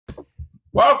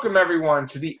Welcome everyone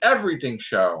to the Everything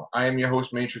Show. I am your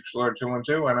host,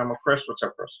 Matrixlord212, and I'm with Chris. What's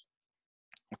up, Chris?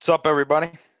 What's up, everybody?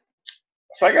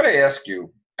 So I got to ask you,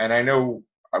 and I know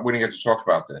we didn't get to talk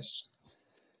about this.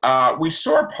 We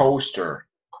saw a poster.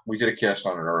 We did a cast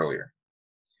on it earlier,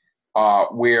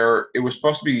 where it was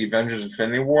supposed to be Avengers: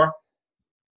 Infinity War,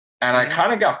 and I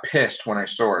kind of got pissed when I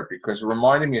saw it because it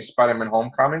reminded me of Spider-Man: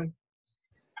 Homecoming,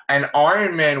 and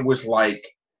Iron Man was like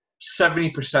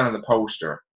 70% of the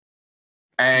poster.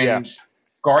 Yeah. And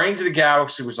Guardians of the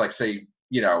Galaxy was like, say,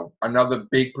 another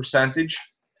big percentage.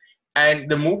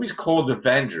 And the movie's called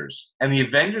Avengers, and the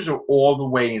Avengers are all the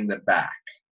way in the back,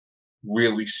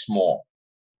 really small.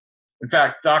 In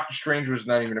fact, Doctor Strange was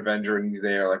not even an Avenger, and he's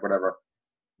there, like whatever.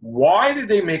 Why did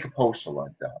they make a poster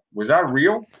like that? Was that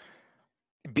real?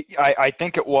 I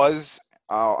think it was.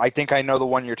 I think I know the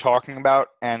one you're talking about,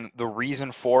 and the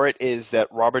reason for it is that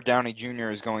Robert Downey Jr.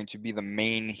 is going to be the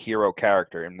main hero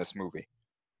character in this movie.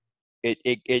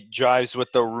 It jives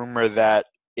with the rumor that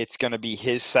it's going to be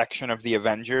his section of the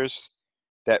Avengers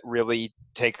that really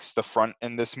takes the front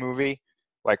in this movie.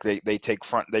 Like they take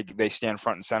front, they stand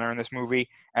front and center in this movie,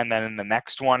 and then in the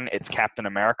next one, it's Captain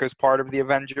America's part of the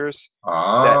Avengers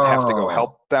that have to go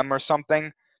help Oh. them or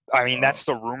something. I mean, that's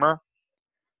the rumor.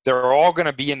 They're all going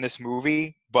to be in this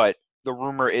movie, but the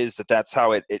rumor is that that's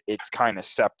how it's kind of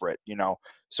separate,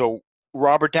 So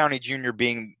Robert Downey Jr.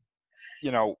 being,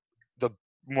 the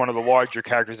one of the larger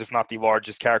characters, if not the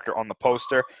largest character on the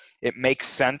poster, it makes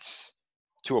sense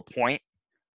to a point.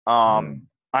 I'm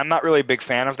not really a big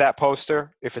fan of that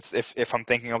poster. If I'm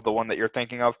thinking of the one that you're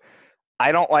thinking of,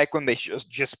 I don't like when they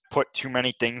just put too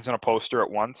many things in a poster at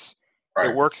once. Right.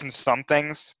 It works in some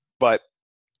things, but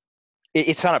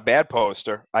it's not a bad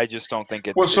poster. I just don't think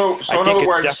it's. Well, so I in think other it's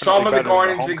words, some definitely of the better than the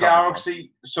Guardians of the Homecoming one.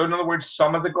 Galaxy. So in other words,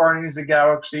 some of the Guardians of the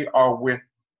Galaxy are with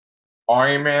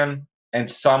Iron Man, and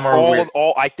some are with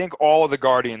I think all of the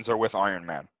Guardians are with Iron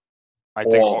Man. I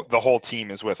think the whole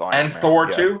team is with Iron and Man. Thor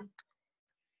yeah. too.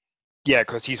 Yeah,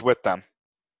 because he's with them.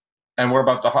 And what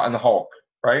about the Hulk,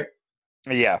 right?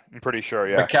 Yeah, I'm pretty sure.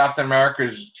 Yeah. But Captain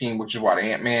America's team, which is what,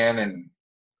 Ant-Man and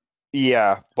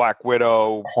Black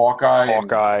Widow,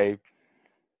 Hawkeye.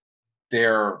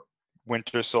 They're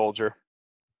Winter Soldier.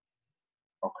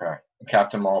 Okay.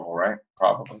 Captain Marvel, right?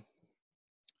 Probably.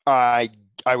 I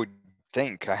would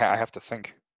think. I have to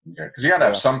think. Okay, because you got to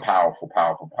have some powerful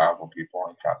people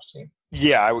on Cap's team.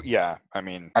 Yeah. I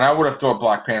mean, and I would have thought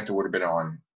Black Panther would have been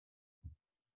on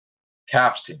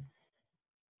Cap's team,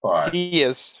 but he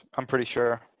is. I'm pretty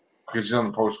sure. Because he's on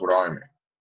the post with Iron Man.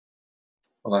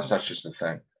 Unless that's just a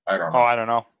thing. I don't know. Oh, I don't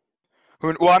know.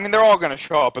 Well, I mean, they're all going to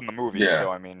show up in the movie, Yeah. so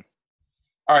I mean.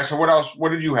 All right, so what else? What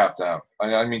did you have to have?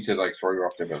 I mean to throw you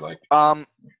off there, but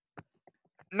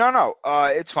No,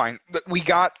 it's fine. We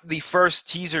got the first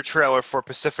teaser trailer for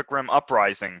Pacific Rim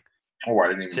Uprising. Oh, I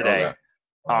didn't even today.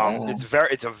 know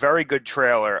that. It's a very good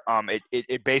trailer.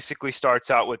 It basically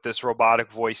starts out with this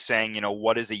robotic voice saying,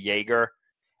 what is a Jaeger?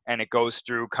 And it goes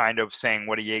through kind of saying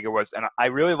what a Jaeger was. And I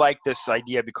really like this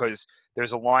idea because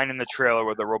there's a line in the trailer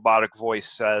where the robotic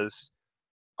voice says,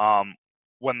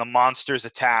 when the monsters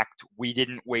attacked, we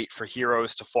didn't wait for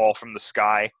heroes to fall from the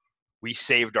sky. We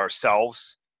saved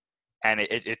ourselves. And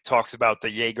it talks about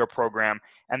the Jaeger program.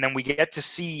 And then we get to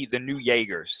see the new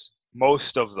Jaegers,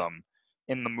 most of them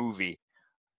in the movie.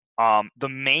 The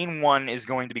main one is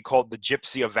going to be called the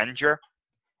Gypsy Avenger,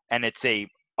 and it's a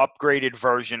upgraded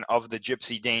version of the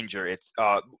Gypsy Danger. It's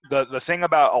the thing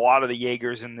about a lot of the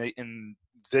Jaegers in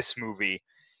this movie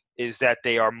is that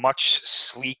they are much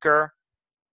sleeker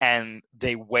and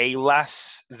they weigh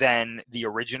less than the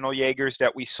original Jaegers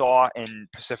that we saw in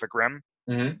Pacific Rim.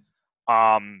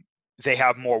 Mm-hmm. They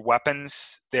have more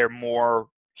weapons. They're more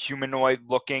humanoid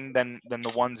looking than the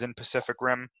ones in Pacific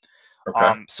Rim.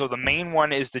 Okay. So the main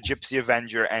one is the Gypsy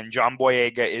Avenger, and John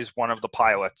Boyega is one of the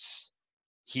pilots.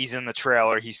 He's in the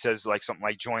trailer. He says something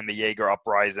like "Join the Jaeger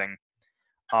uprising."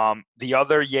 The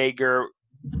other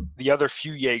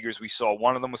few Jaegers we saw,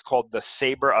 one of them was called the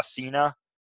Saber Athena,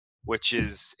 which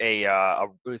is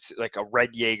it's like a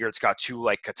red Jaeger. It's got two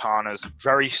katanas,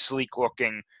 very sleek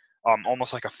looking,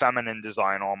 almost like a feminine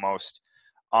design almost.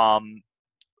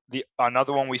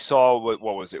 Another one we saw, what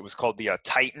was it? It was called the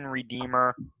Titan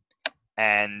Redeemer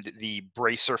and the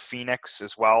Bracer Phoenix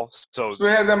as well. So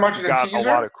they had that much in the got teaser? a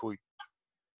lot of cool.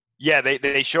 Yeah,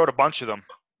 they showed a bunch of them.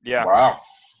 Yeah. Wow.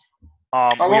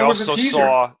 We also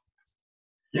saw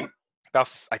Yeah.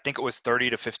 about, I think it was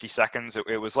 30 to 50 seconds.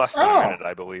 It was less than a minute,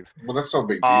 I believe. Well, that's so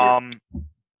big.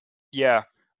 Yeah.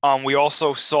 We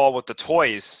also saw what the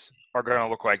toys are going to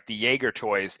look like, the Jaeger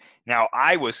toys. Now,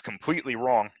 I was completely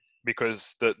wrong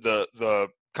because the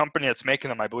company that's making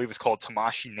them, I believe, is called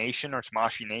Tamashii Nation or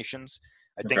Tamashii Nations.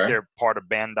 I think Okay. they're part of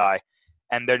Bandai,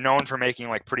 and they're known for making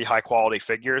like pretty high quality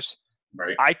figures.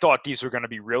 Right. I thought these were going to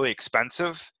be really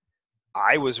expensive.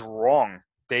 I was wrong.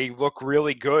 They look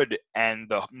really good, and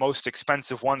the most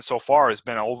expensive one so far has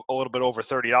been a little bit over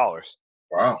 $30.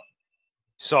 Wow.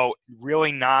 So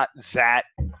really not that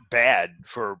bad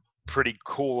for pretty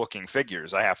cool looking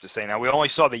figures, I have to say. Now, we only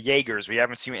saw the Jaegers. We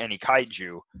haven't seen any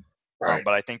kaiju, Right.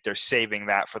 but I think they're saving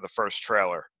that for the first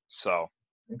trailer. So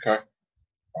Okay.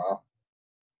 Wow.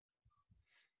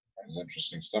 That's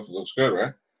interesting stuff. It looks good,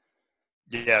 right?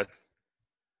 yeah.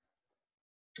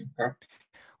 Okay.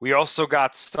 We also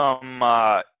got some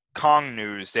Kong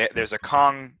news. There's a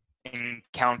Kong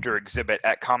encounter exhibit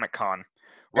at Comic-Con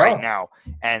right Oh. now,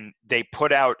 and they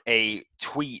put out a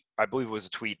tweet, I believe it was a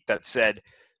tweet, that said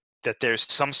that there's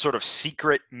some sort of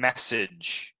secret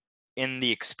message in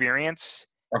the experience,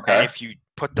 and Okay. if you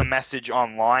put the message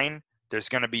online, there's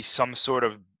going to be some sort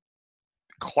of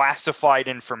classified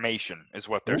information, is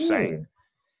what they're saying. Ooh.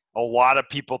 A lot of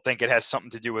people think it has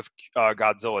something to do with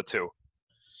Godzilla 2.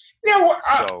 Yeah. Well,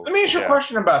 So, let me ask you a yeah.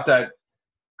 question about that.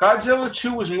 Godzilla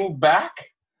 2 was moved back.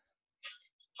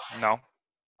 No.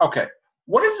 Okay.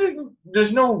 What is it?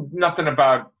 There's nothing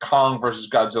about Kong versus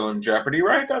Godzilla in jeopardy,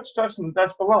 right? That's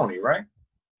baloney, right?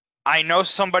 I know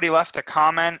somebody left a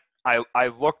comment. I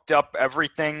looked up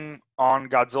everything on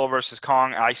Godzilla vs.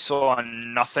 Kong. I saw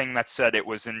nothing that said it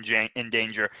was in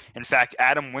danger. In fact,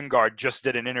 Adam Wingard just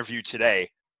did an interview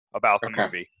today about the Okay.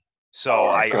 movie. So All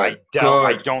right, I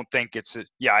good. don't think it's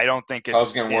I don't think I was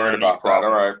it's getting in worried any about that. All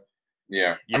problems. right.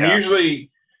 Yeah. I mean, Yeah.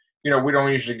 usually, we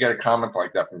don't usually get a comment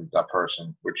like that from that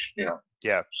person, which, Yeah.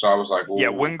 So I was like, ooh. Yeah,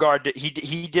 Wingard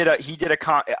he did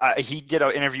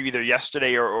an interview either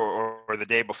yesterday or the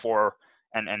day before,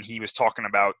 and he was talking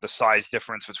about the size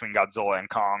difference between Godzilla and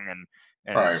Kong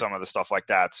and Right. some of the stuff like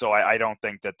that. So I don't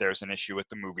think that there's an issue with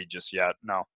the movie just yet.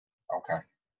 No. Okay.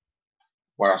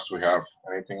 What else do we have?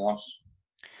 Anything else?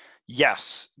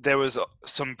 Yes, there was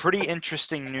some pretty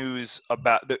interesting news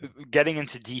about getting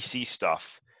into DC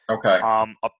stuff. Okay.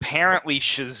 Apparently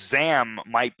Shazam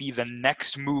might be the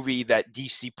next movie that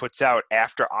DC puts out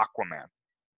after Aquaman.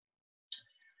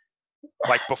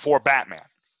 Like before Batman.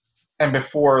 And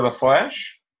before The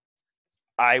Flash?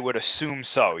 I would assume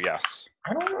so, yes.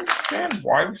 I don't understand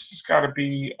why this has got to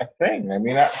be a thing. I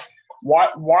mean,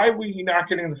 why were you not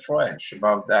getting The Flash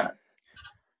about that?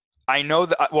 I know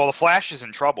that, The Flash is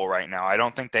in trouble right now. I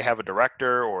don't think they have a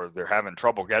director, or they're having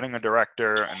trouble getting a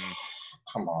director. And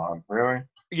come on, really?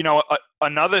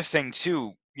 Another thing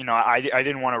too, I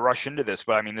didn't want to rush into this,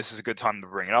 but I mean, this is a good time to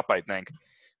bring it up, I think.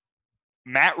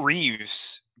 Matt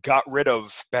Reeves got rid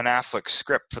of Ben Affleck's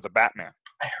script for the Batman.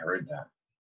 I heard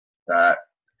that.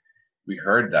 We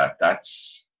heard that.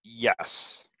 That's...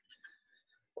 Yes.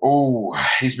 Oh,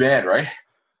 he's mad, right?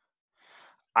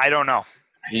 I don't know.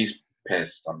 He's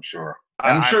pissed, I'm sure.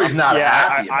 I'm sure he's not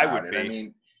happy about it. I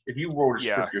mean, if you wrote a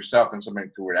script yourself and somebody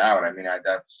threw it out, I mean,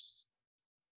 that's...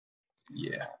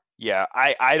 Yeah. Yeah,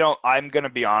 I'm going to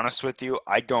be honest with you.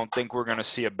 I don't think we're going to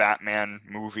see a Batman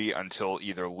movie until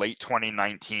either late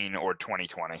 2019 or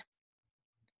 2020.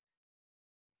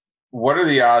 What are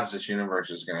the odds this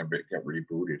universe is going to get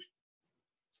rebooted?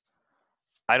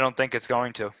 I don't think it's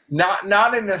going to.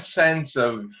 Not in the sense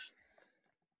of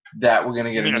that we're going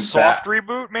to get a new soft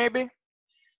reboot, maybe?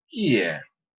 Yeah.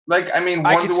 Like, I mean,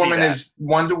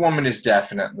 Wonder Woman is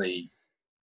definitely...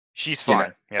 She's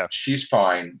fine, yeah. She's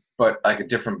fine, but like a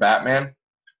different Batman?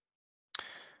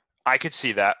 I could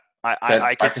see that.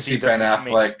 I could see Ben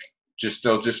Affleck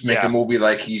they'll just make a movie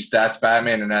like that's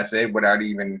Batman and that's it without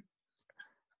even,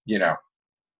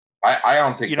 I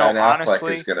don't think Ben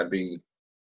Affleck is going to be...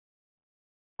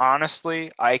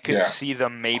 Honestly, I could see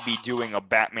them maybe doing a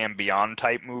Batman Beyond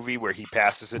type movie where he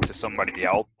passes it to somebody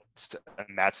else,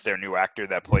 and that's their new actor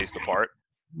that plays the part.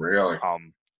 Really?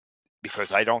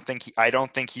 Because I don't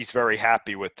think he's very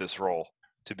happy with this role,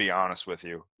 to be honest with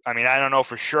you. I mean, I don't know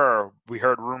for sure. We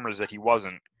heard rumors that he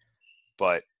wasn't,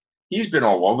 but he's been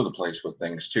all over the place with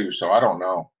things too, so I don't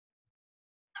know.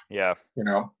 Yeah.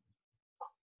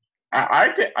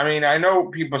 I mean, I know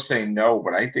people say no,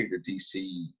 but I think the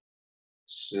DC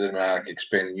cinematic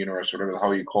expanded universe, whatever the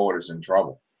hell you call it, is in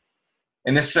trouble.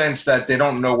 In the sense that they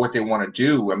don't know what they want to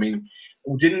do. I mean,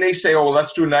 didn't they say, oh,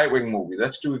 let's do a Nightwing movie,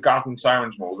 let's do a Gotham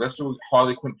Sirens movie, let's do a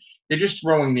Harley Quinn? They're just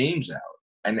throwing names out,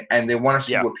 and they want to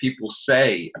see what people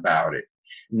say about it.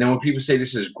 And then when people say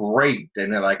this is great,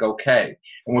 then they're like, okay.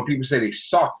 And when people say they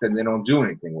suck, then they don't do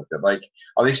anything with it. Like,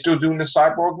 are they still doing the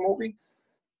Cyborg movie?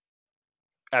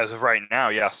 As of right now,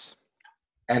 yes.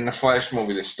 And the Flash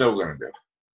movie they're still going to do.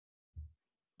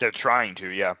 They're trying to,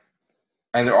 yeah.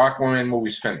 And the Aquaman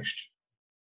movie's finished.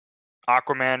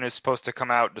 Aquaman is supposed to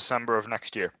come out December of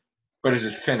next year. But is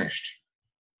it finished?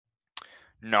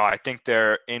 No, I think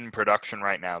they're in production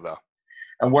right now, though.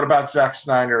 And what about Zack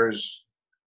Snyder's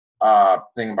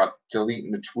thing about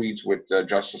deleting the tweets with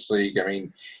Justice League? I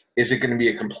mean, is it going to be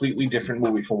a completely different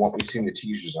movie from what we've seen the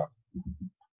teasers of?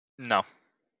 No.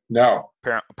 No.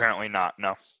 Apparently not,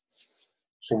 no.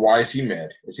 So why is he mad?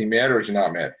 Is he mad or is he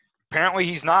not mad? Apparently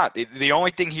he's not. The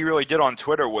only thing he really did on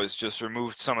Twitter was just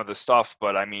removed some of the stuff,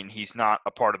 but I mean, he's not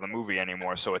a part of the movie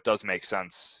anymore, so it does make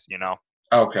sense, you know?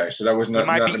 Okay, so that was not.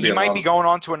 He might be going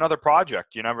on to another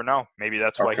project. You never know. Maybe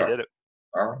that's why he did it.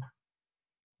 All right.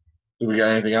 Do we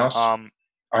got anything else? I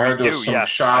heard there was some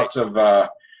shots of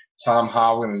Tom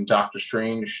Holland and Doctor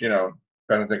Strange. You know,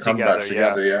 Benedict Cumberbatch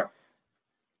together. Yeah.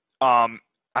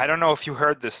 I don't know if you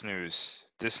heard this news.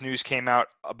 This news came out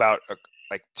about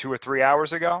like 2 or 3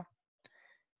 hours ago.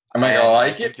 Am I gonna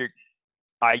like it?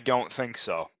 I don't think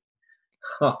so.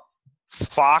 Huh.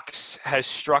 Fox has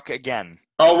struck again.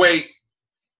 Oh wait,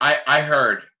 I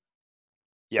heard.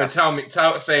 Yes.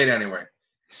 But say it anyway.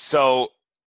 So,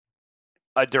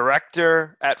 a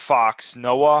director at Fox,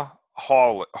 Noah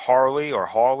Hawley,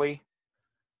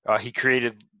 he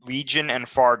created Legion and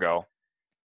Fargo,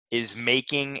 is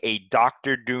making a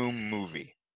Doctor Doom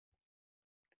movie.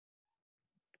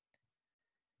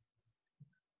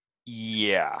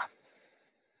 Yeah.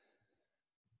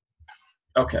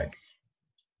 Okay.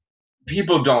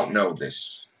 People don't know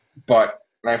this, but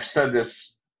I've said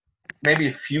this maybe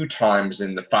a few times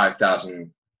in the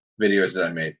 5,000 videos that I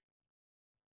made.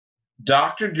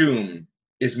 Doctor Doom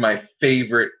is my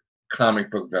favorite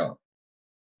comic book villain.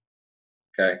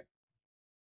 Okay?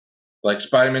 Like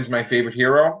Spider-Man's my favorite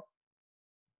hero.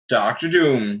 Doctor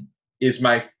Doom is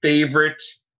my favorite,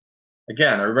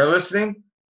 again, everybody listening?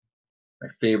 My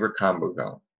favorite comic book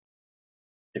villain.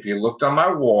 If you looked on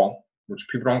my wall, which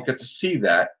people don't get to see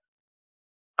that,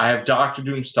 I have Doctor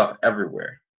Doom stuff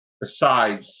everywhere,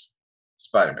 besides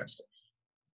Spider-Man stuff.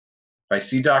 If I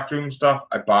see Doctor Doom stuff,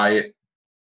 I buy it,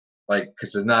 like,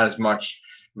 because there's not as much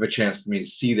of a chance for me to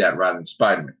see that rather than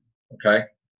Spider-Man. Okay?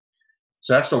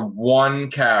 So that's the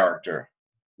one character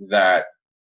that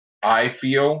I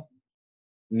feel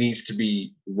needs to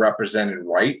be represented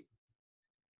right.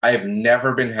 I have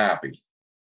never been happy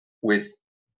with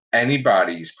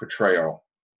anybody's portrayal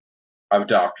of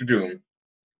Doctor Doom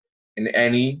in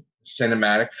any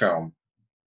cinematic film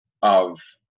of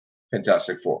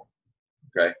Fantastic Four.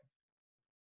 Okay?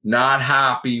 Not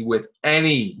happy with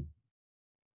any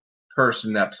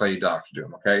person that played Doctor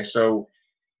Doom. Okay? So,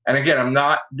 and again, I'm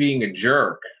not being a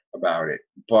jerk about it,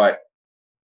 but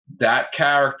that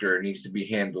character needs to be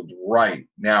handled right.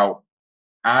 Now,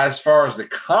 as far as the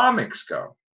comics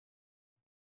go,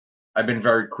 I've been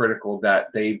very critical that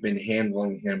they've been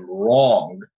handling him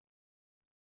wrong.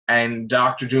 And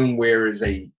Doctor Doom, where is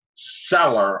a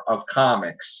seller of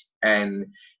comics, and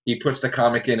he puts the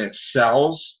comic in, it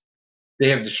sells. They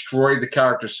have destroyed the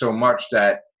character so much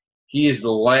that he is the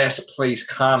last place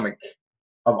comic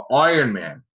of Iron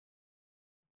Man,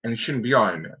 and he shouldn't be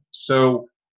Iron Man. So,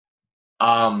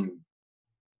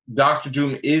 Doctor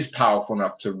Doom is powerful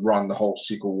enough to run the whole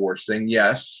Secret Wars thing,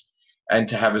 yes, and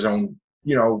to have his own,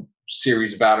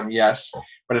 series about him, yes.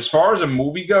 But as far as a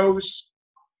movie goes,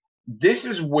 this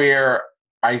is where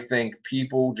I think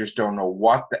people just don't know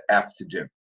what the F to do.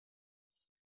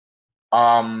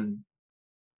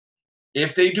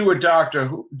 If they do a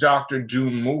Doctor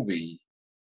Doom movie,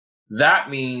 that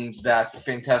means that the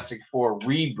Fantastic Four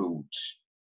reboot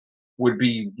would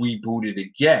be rebooted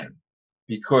again.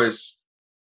 Because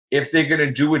if they're going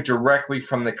to do it directly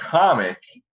from the comic,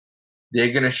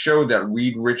 they're going to show that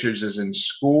Reed Richards is in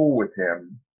school with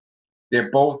him. They're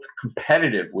both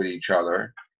competitive with each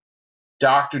other.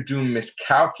 Doctor Doom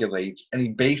miscalculates, and he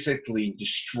basically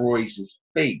destroys his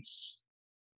face.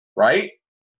 Right?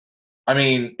 I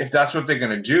mean, if that's what they're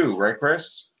going to do, right,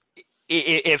 Chris?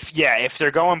 If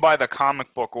they're going by the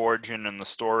comic book origin and the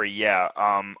story, yeah.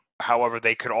 However,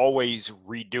 they could always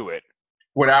redo it.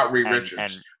 Without Reed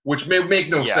Richards, which may make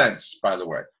no sense, by the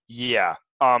way. Yeah.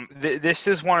 This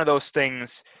is one of those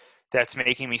things that's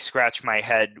making me scratch my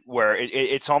head. Where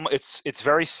it's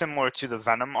very similar to the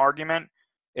Venom argument.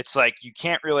 It's like you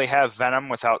can't really have Venom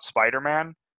without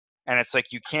Spider-Man, and it's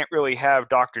like you can't really have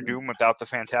Doctor Doom without the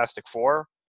Fantastic Four.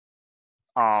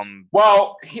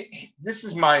 Well, this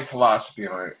is my philosophy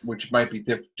on it, which might be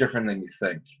different than you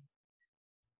think.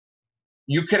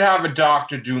 You could have a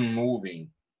Doctor Doom movie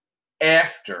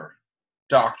after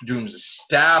Doctor Doom's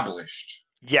established.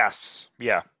 Yes.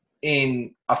 Yeah.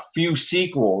 In a few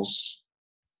sequels,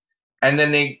 and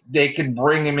then they could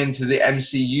bring him into the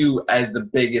MCU as the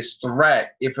biggest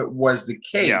threat if it was the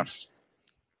Yeah. case.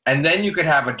 And then you could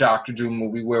have a Doctor Doom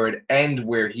movie where it ends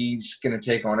where he's going to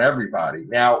take on everybody.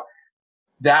 Now,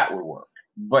 that would work.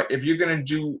 But if you're going to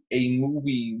do a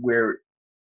movie where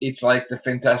it's like the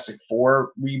Fantastic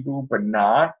Four reboot, but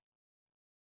not,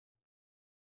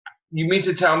 you mean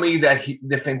to tell me that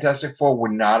the Fantastic Four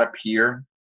would not appear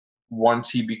once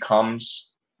he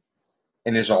becomes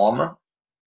in his armor?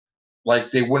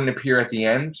 Like, they wouldn't appear at the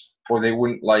end? Or they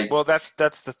wouldn't, like... Well, that's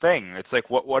the thing. It's like,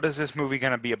 what is this movie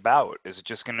going to be about? Is it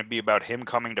just going to be about him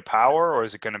coming to power, or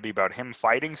is it going to be about him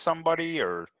fighting somebody,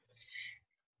 or...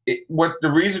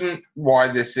 The reason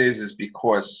why this is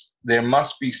because there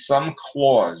must be some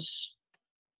clause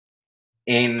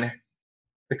in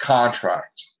the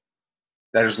contract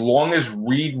that as long as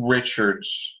Reed Richards,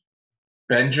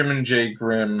 Benjamin J.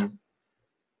 Grimm,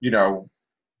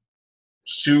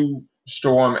 Sue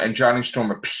Storm, and Johnny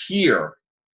Storm appear,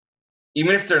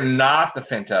 even if they're not the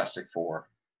Fantastic Four,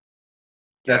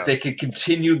 that they could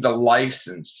continue the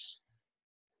license.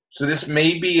 So this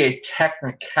may be a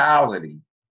technicality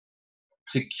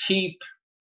to keep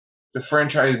the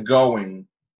franchise going,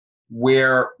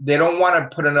 where they don't want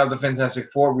to put another Fantastic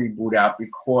Four reboot out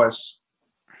because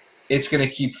it's going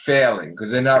to keep failing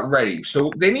because they're not ready.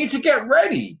 So they need to get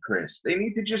ready, Chris. They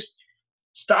need to just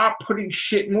stop putting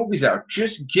shit movies out.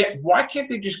 Why can't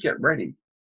they just get ready?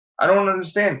 I don't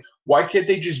understand. Why can't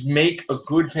they just make a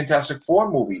good Fantastic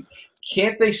Four movie?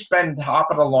 Can't they spend top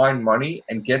of the line money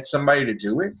and get somebody to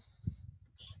do it?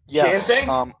 Yes. Can't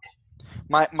they?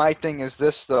 My thing is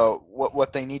this, though.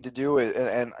 What they need to do is,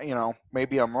 and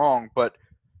maybe I'm wrong, but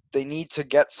they need to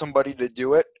get somebody to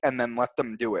do it and then let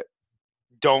them do it.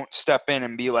 Don't step in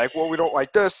and be like, well, we don't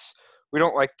like this,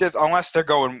 unless they're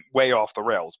going way off the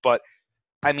rails. But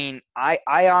I mean, I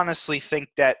honestly think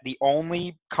that the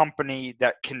only company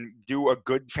that can do a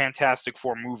good Fantastic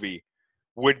Four movie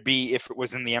would be if it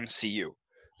was in the MCU,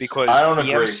 because I don't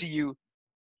the agree. MCU.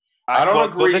 I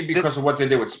don't agree because of what they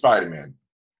did with Spider-Man.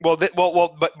 But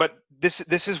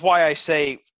this is why I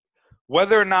say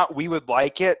whether or not we would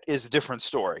like it is a different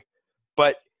story.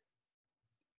 But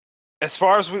as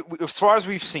far as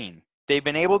we've seen, they've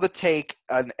been able to take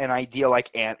an idea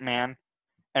like Ant-Man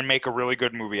and make a really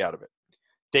good movie out of it.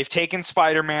 They've taken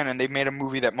Spider-Man and they've made a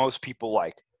movie that most people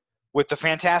like. With the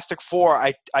Fantastic Four,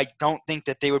 I don't think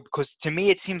that they would, because to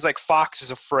me it seems like Fox is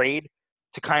afraid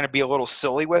to kind of be a little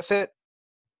silly with it.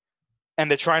 And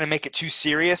they're trying to make it too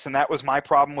serious, and that was my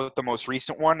problem with the most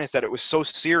recent one, is that it was so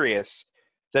serious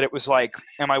that it was like,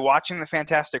 am I watching the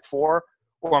Fantastic Four,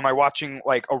 or am I watching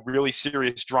like a really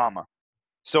serious drama?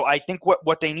 So I think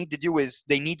what they need to do is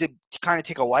they need to kind of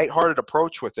take a lighthearted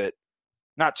approach with it,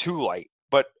 not too light,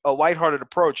 but a lighthearted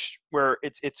approach where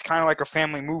it's kind of like a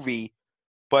family movie,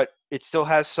 but it still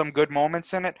has some good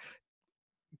moments in it.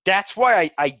 That's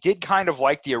why I did kind of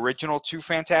like the original two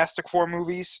Fantastic Four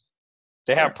movies.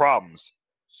 They have problems,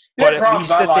 but at least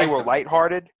that they were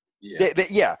lighthearted.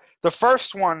 Yeah. The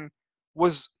first one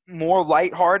was more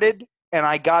lighthearted, and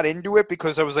I got into it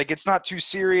because I was like, it's not too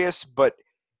serious, but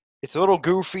it's a little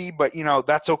goofy, but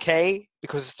that's okay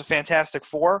because it's the Fantastic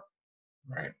Four.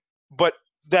 Right. But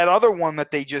that other one that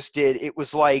they just did, it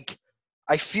was like,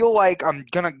 I feel like I'm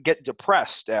gonna get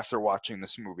depressed after watching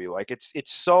this movie. Like it's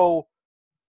so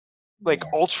like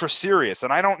ultra serious,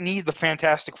 and I don't need the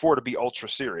Fantastic Four to be ultra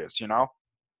serious, No.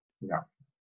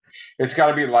 It's got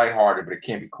to be lighthearted, but it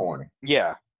can't be corny.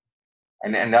 Yeah.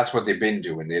 And that's what they've been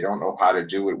doing. They don't know how to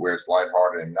do it where it's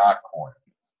lighthearted and not corny.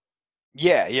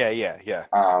 Yeah.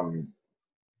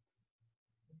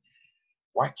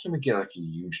 Why can't we get like a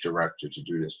huge director to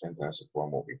do this Fantastic Four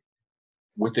movie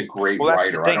with a great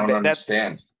writer? I don't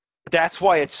understand. That's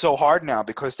why it's so hard now,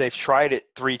 because they've tried it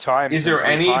 3 times. Is there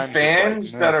any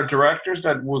fans that are directors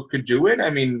that could do it? I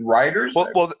mean, writers.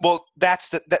 Well, that's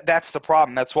the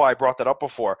problem. That's why I brought that up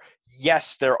before.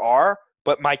 Yes, there are,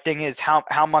 but my thing is,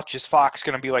 how much is Fox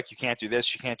going to be like? You can't do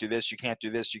this. You can't do this. You can't do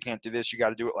this. You can't do this. You got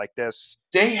to do it like this.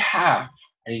 They have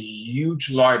a huge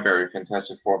library of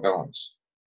Fantastic Four villains.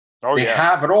 Oh, they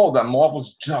have it all. That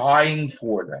Marvel's dying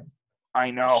for them. I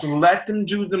know. So let them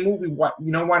do the movie. You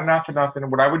know what? Not for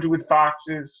nothing. What I would do with Fox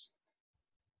is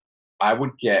I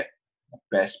would get the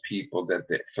best people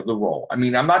for the role. I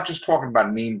mean, I'm not just talking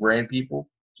about name brand people.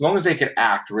 As long as they can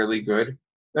act really good, it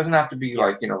doesn't have to be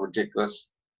ridiculous.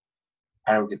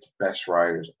 I would get the best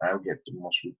writers. I would get the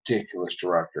most ridiculous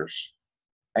directors,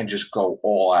 and just go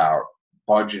all out.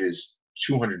 Budget is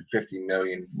 $250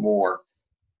 million more,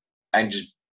 and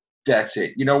just that's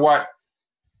it. You know what?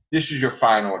 This is your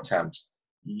final attempt.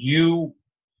 You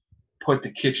put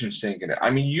the kitchen sink in it. I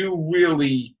mean, you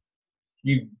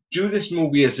do this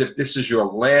movie as if this is your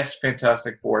last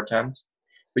Fantastic Four attempt,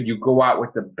 but you go out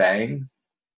with a bang.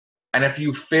 And if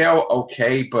you fail,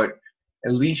 okay, but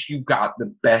at least you got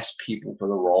the best people for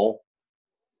the role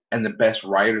and the best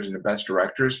writers and the best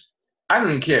directors. I don't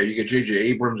even care. You get J.J.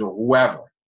 Abrams or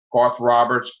whoever, Garth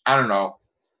Roberts, I don't know,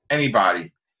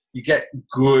 anybody. You get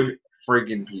good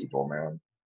friggin' people, man.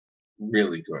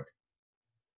 Really good.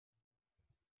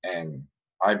 And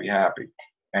I'd be happy.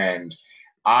 And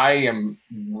I am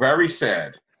very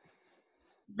sad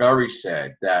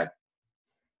that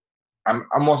I'm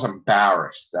almost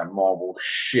embarrassed that Marvel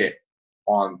shit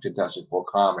on Fantastic Four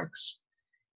comics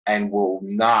and will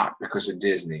not, because of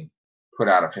Disney, put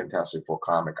out a Fantastic Four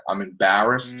comic. I'm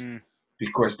embarrassed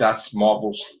because that's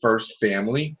Marvel's first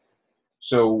family.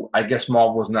 So I guess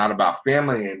Marvel is not about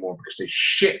family anymore because they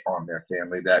shit on their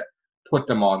family that put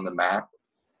them on the map.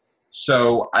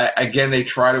 So again, they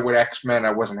tried it with X-Men.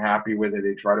 I wasn't happy with it.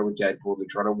 They tried it with Deadpool. They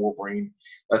tried it with Wolverine.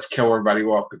 Let's kill everybody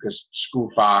off because screw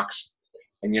Fox.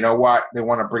 And you know what? They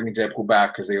want to bring Deadpool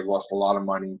back because they lost a lot of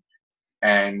money.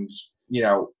 And,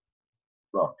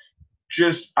 look,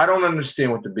 I don't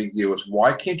understand what the big deal is.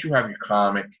 Why can't you have your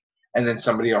comic and then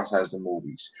somebody else has the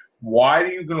movies? Why are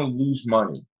you going to lose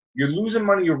money? You're losing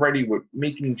money already with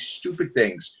making stupid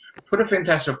things. Put a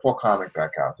Fantastic Four comic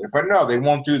back out there. But no, they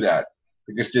won't do that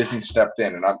because Disney stepped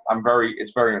in. And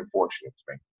it's very unfortunate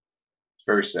to me. It's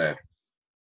very sad.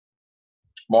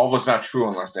 Marvel's not true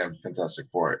unless they have Fantastic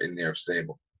Four in their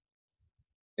stable.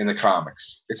 In the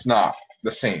comics. It's not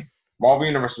the same. Marvel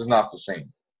Universe is not the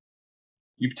same.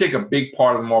 You take a big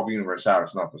part of the Marvel Universe out,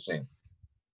 it's not the same.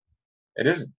 It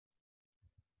isn't.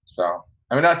 So,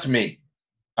 I mean, not to me.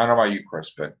 I don't know about you,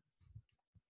 Chris, but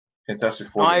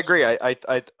Fantastic Four. No, I agree. I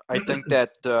think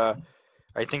that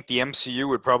I think the MCU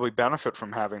would probably benefit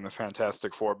from having the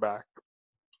Fantastic Four back.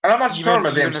 And I'm not just talking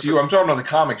about the MCU. I'm talking about the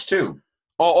comics too.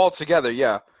 All together,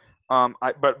 yeah.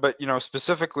 But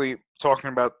specifically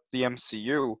talking about the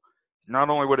MCU,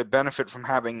 not only would it benefit from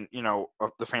having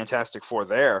the Fantastic Four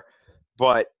there,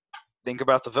 but think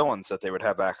about the villains that they would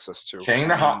have access to.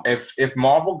 If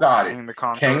Marvel got it,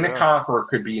 Kang the Conqueror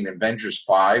could be in Avengers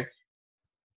 5.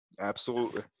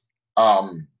 Absolutely.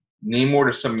 Namor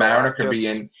the Submariner could be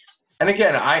in. And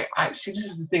again, I see, this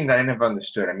is the thing that I never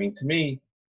understood. I mean, to me,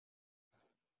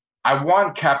 I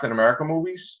want Captain America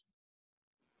movies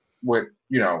with,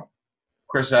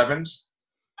 Chris Evans.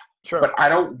 Sure. But I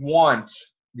don't want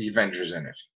the Avengers in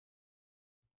it.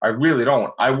 I really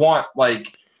don't. I want,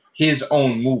 his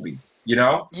own movie,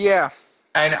 Yeah.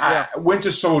 And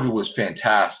Winter Soldier was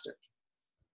fantastic.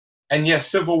 And yes,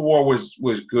 Civil War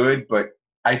was good, but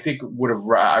I think I would have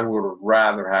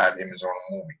rather had him as own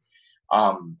movie.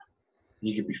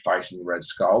 He could be fighting the Red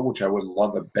Skull, which I would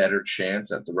love a better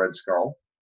chance at the Red Skull.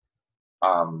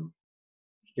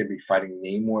 He could be fighting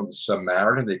Namor the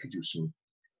Submariner. They could do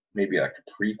maybe like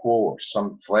a prequel or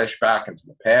some flashback into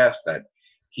the past that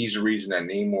he's the reason that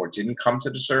Namor didn't come to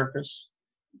the surface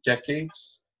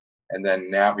decades. And then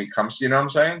now he comes, you know what I'm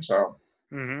saying? So,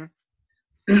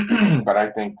 but I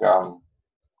think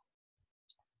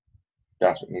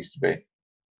that's what needs to be.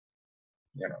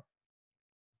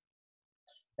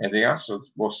 Anything else? So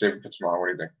we'll save it for tomorrow. What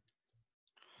do you think?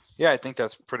 Yeah, I think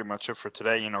that's pretty much it for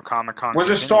today. Comic-Con was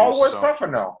it Star Wars stuff or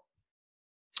no?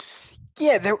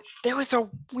 Yeah, there was a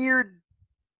weird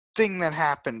thing that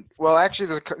happened. Well,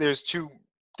 actually, there's two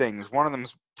things. One of them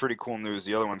is pretty cool news.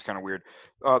 The other one's kind of weird.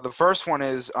 The first one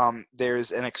is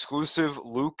there's an exclusive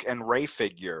Luke and Rey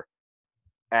figure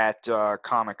at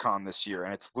Comic-Con this year,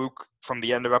 and it's Luke from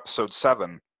the end of Episode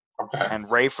 7 and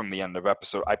Rey from the end of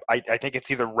Episode. I think it's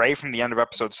either Rey from the end of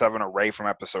Episode 7 or Rey from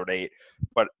Episode 8,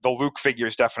 but the Luke figure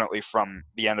is definitely from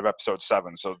the end of Episode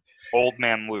 7. So old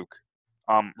man Luke.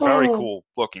 Very cool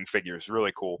looking figures,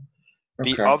 really cool.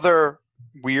 The other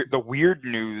weird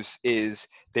news is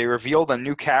they revealed a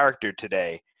new character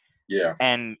today. Yeah.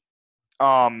 And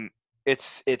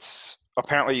it's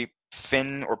apparently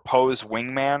Finn or Poe's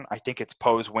wingman. I think it's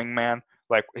Poe's wingman,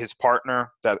 like his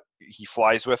partner that he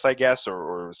flies with, I guess,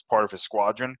 or is part of his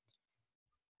squadron.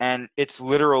 And it's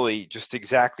literally just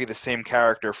exactly the same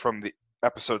character from the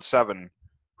Episode 7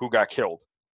 who got killed.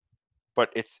 But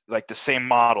it's like the same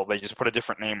model. They just put a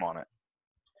different name on it.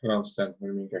 I don't understand. What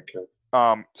do you mean got killed?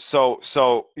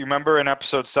 So you remember in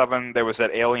Episode 7 there was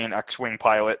that alien X-wing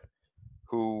pilot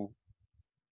who,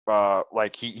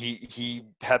 he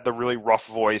had the really rough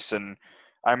voice, and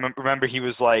I remember he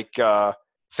was like,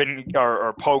 Finn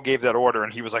or Poe gave that order,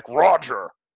 and he was like, Roger.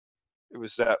 It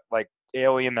was that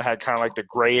alien that had kind of like the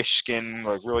grayish skin,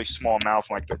 like really small mouth,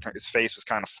 and his face was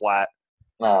kind of flat.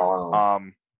 Oh.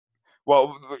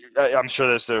 Well, I'm sure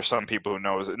there's some people who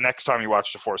know. Next time you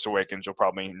watch The Force Awakens, you'll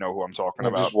probably know who I'm talking I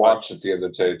about. just watched it the other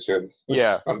day too.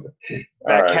 Yeah. All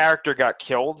That right. character got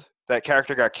killed. That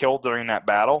character got killed during that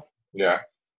battle. Yeah.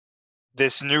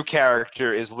 This new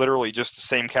character is literally just the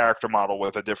same character model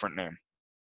with a different name.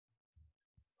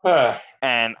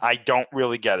 And I don't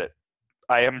really get it.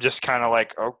 I am just kind of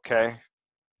like, okay.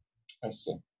 I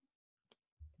see.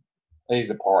 He's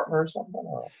a partner or something?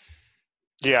 Or?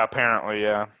 Yeah, apparently,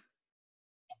 yeah.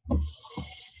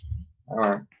 All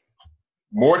right.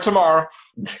 More tomorrow.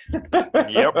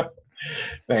 Yep.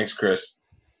 Thanks, Chris.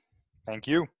 Thank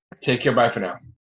you. Take care. Bye for now.